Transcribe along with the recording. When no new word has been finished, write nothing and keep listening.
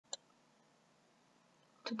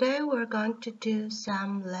Today we're going to do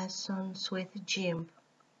some lessons with gimp.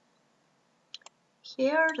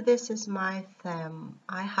 Here, this is my thumb.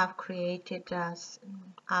 I have created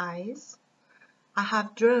eyes. I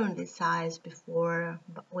have drawn these eyes before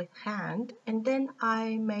with hand, and then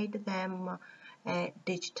I made them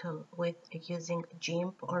digital with using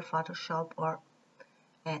gimp or Photoshop or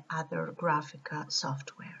other graphic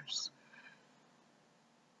softwares.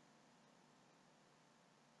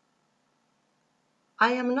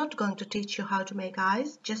 I am not going to teach you how to make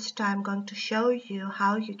eyes, just I'm going to show you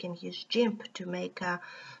how you can use gimp to make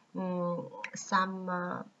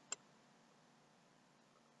some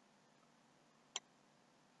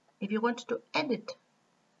if you want to edit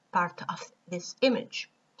part of this image.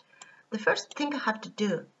 The first thing I have to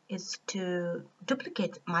do is to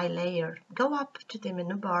duplicate my layer. Go up to the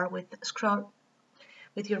menu bar scroll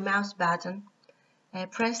with your mouse button,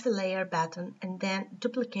 press the layer button and then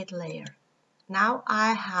duplicate layer. Now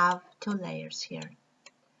I have two layers here.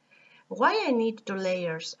 Why I need two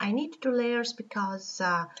layers? I need two layers because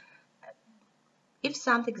if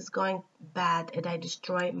something is going bad and I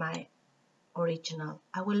destroy my original,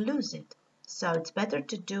 I will lose it. So it's better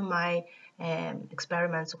to do my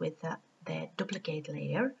experiments with the duplicate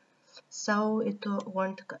layer, so it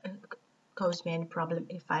won't cause me any problem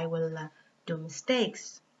if I will do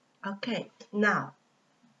mistakes. Okay, now,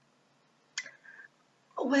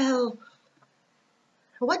 well,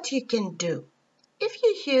 what you can do, if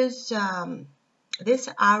you use this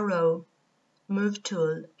arrow move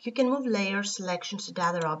tool, you can move layer selections to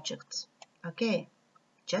other objects. Okay,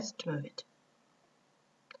 just move it.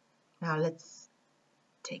 Now let's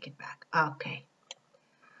take it back. Okay.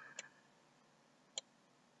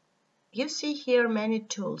 You see here many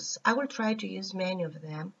tools. I will try to use many of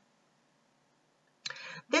them.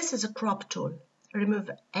 This is a crop tool.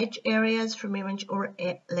 Remove edge areas from image or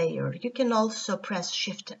a layer. You can also press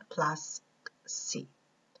Shift plus C.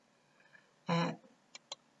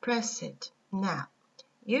 Press it. Now,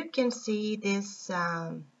 you can see this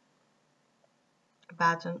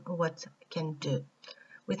button, what it can do.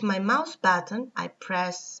 With my mouse button, I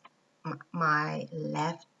press my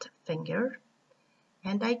left finger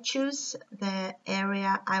and I choose the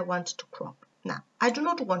area I want to crop. Now, I do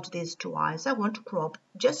not want these two eyes. I want to crop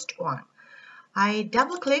just one. I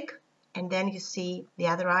double click and then you see the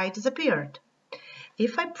other eye disappeared.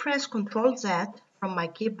 If I press Ctrl Z from my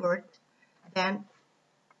keyboard, then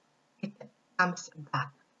it comes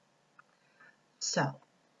back. So,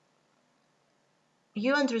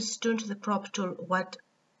 you understood the crop tool, what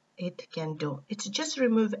it can do. It's just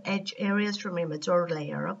remove edge areas from image or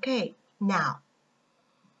layer. Okay, now,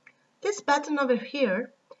 this button over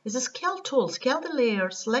here is a scale tool. Scale the layer,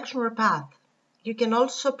 selection or path. You can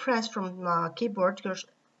also press from keyboard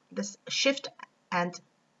this Shift and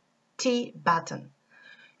T button.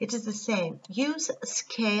 It is the same. Use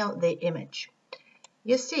scale the image.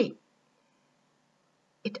 You see,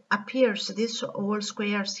 it appears these all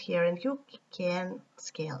squares here and you can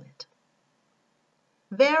scale it.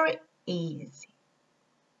 Very easy.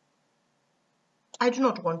 I do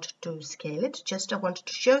not want to scale it, just I want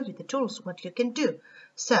to show you the tools, what you can do.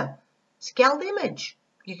 So, scale the image.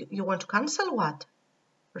 You want to cancel what?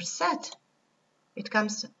 Reset. It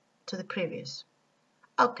comes to the previous.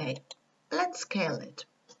 Okay, let's scale it.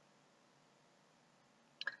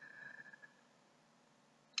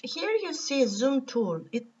 Here you see a zoom tool.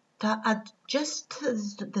 It adjusts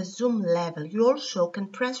the zoom level. You also can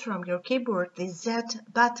press from your keyboard the Z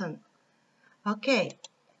button. Okay,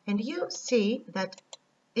 and you see that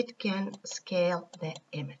it can scale the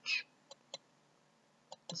image.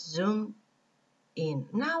 Zoom in.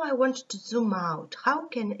 Now I want to zoom out. How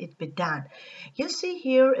can it be done? You see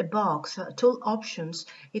here a box, tool options.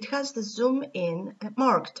 It has the zoom in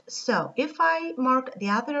marked. So if I mark the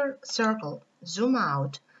other circle, zoom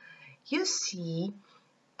out, you see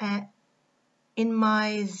in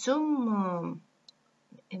my zoom,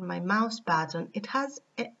 in my mouse button, it has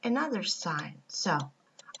another sign. So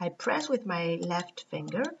I press with my left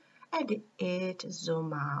finger and it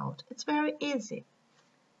zoom out. It's very easy.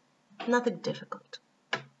 Nothing difficult.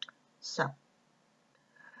 So,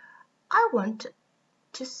 I want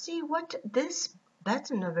to see what this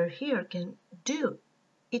button over here can do.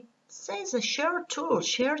 It says a share tool,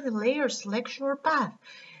 share the layer, selection or path.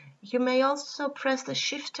 You may also press the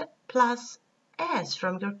Shift plus S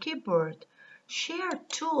from your keyboard. Share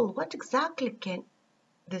tool, what exactly can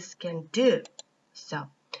this do? So,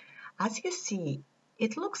 as you see,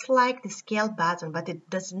 it looks like the scale button, but it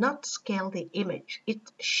does not scale the image. It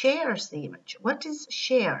shares the image. What is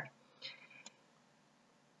share?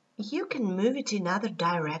 You can move it in other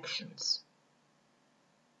directions.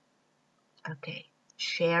 Okay,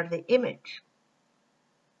 share the image.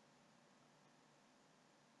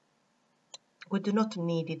 We do not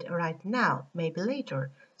need it right now, maybe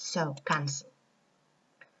later, so cancel.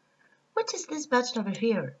 What is this button over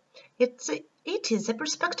here? It is a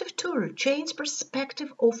perspective tool. Change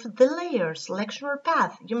perspective of the layer, selection or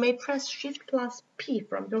path. You may press Shift plus P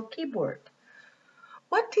from your keyboard.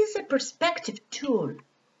 What is a perspective tool?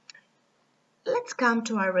 Let's come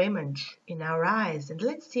to our image in our eyes and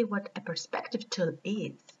let's see what a perspective tool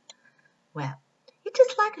is. Well, it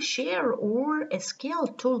is like a share or a scale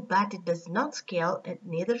tool, but it does not scale and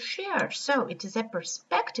neither share. So it is a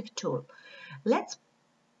perspective tool. Let's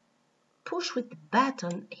push with the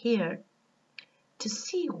button here to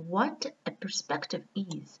see what a perspective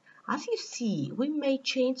is. As you see, we may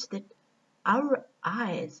change our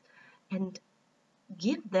eyes and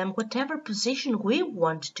give them whatever position we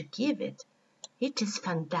want to give it. It is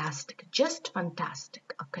fantastic, just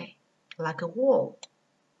fantastic, okay, like a wall.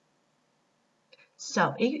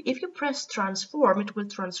 So if you press transform, it will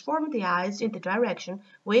transform the eyes in the direction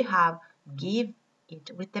we have give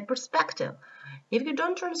it with the perspective. If you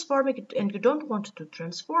don't transform it and you don't want to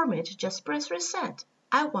transform it, just press reset.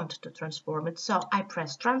 I want to transform it, so I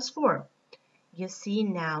press transform. You see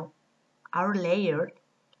now our layer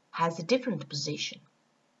has a different position.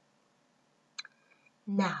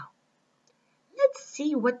 Now, let's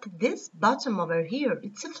see what this bottom over here.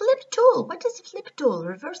 It's a flip tool. What is a flip tool?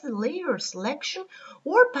 Reverse the layer selection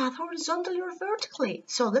or path horizontally or vertically.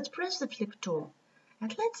 So let's press the flip tool.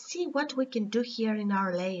 And let's see what we can do here in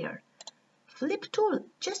our layer. Flip tool,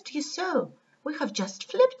 just you saw. We have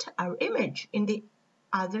just flipped our image in the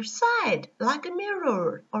other side, like a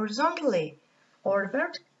mirror, horizontally or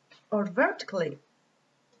vertically.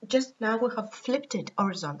 Just now we have flipped it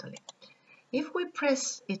horizontally. If we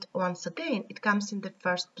press it once again, it comes in the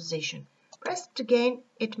first position. Press it again,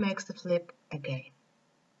 it makes the flip again,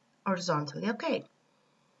 horizontally. Okay,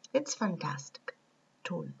 it's fantastic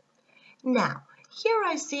tool. Now, here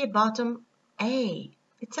I see a bottom A.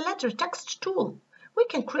 It's a letter text tool. We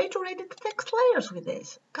can create or edit text layers with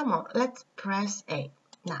this. Come on, let's press A.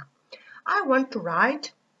 Now, I want to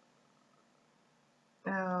write,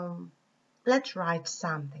 let's write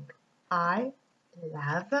something. I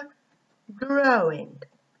love growing.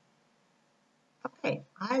 Okay,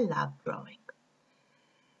 I love growing.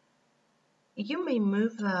 You may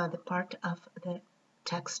move the part of the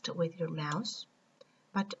text with your mouse,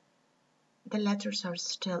 but the letters are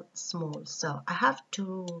still small, so I have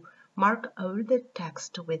to mark all the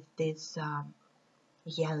text with this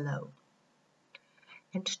yellow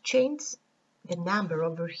and to change the number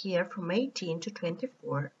over here from 18 to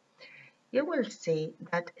 24. You will see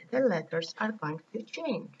that the letters are going to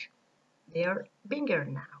change. They are bigger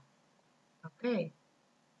now. Okay,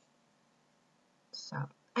 so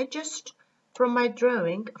I just, from my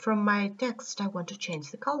drawing, from my text, I want to change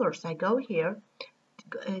the colors. I go here,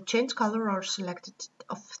 change color or selected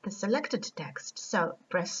of the selected text. So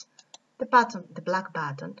press the button, the black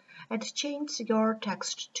button, and change your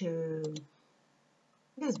text to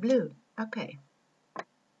this blue. Okay.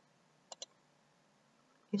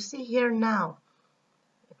 You see here now,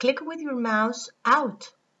 click with your mouse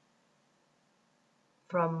out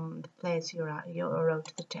from the place you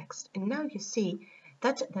wrote the text. And now you see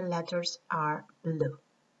that the letters are blue.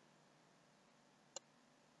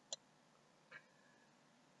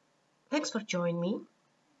 Thanks for joining me.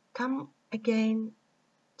 Come again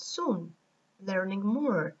soon, learning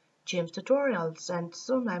more GIMP tutorials, and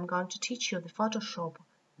soon I'm going to teach you the Photoshop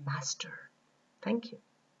Master. Thank you.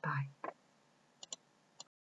 Bye.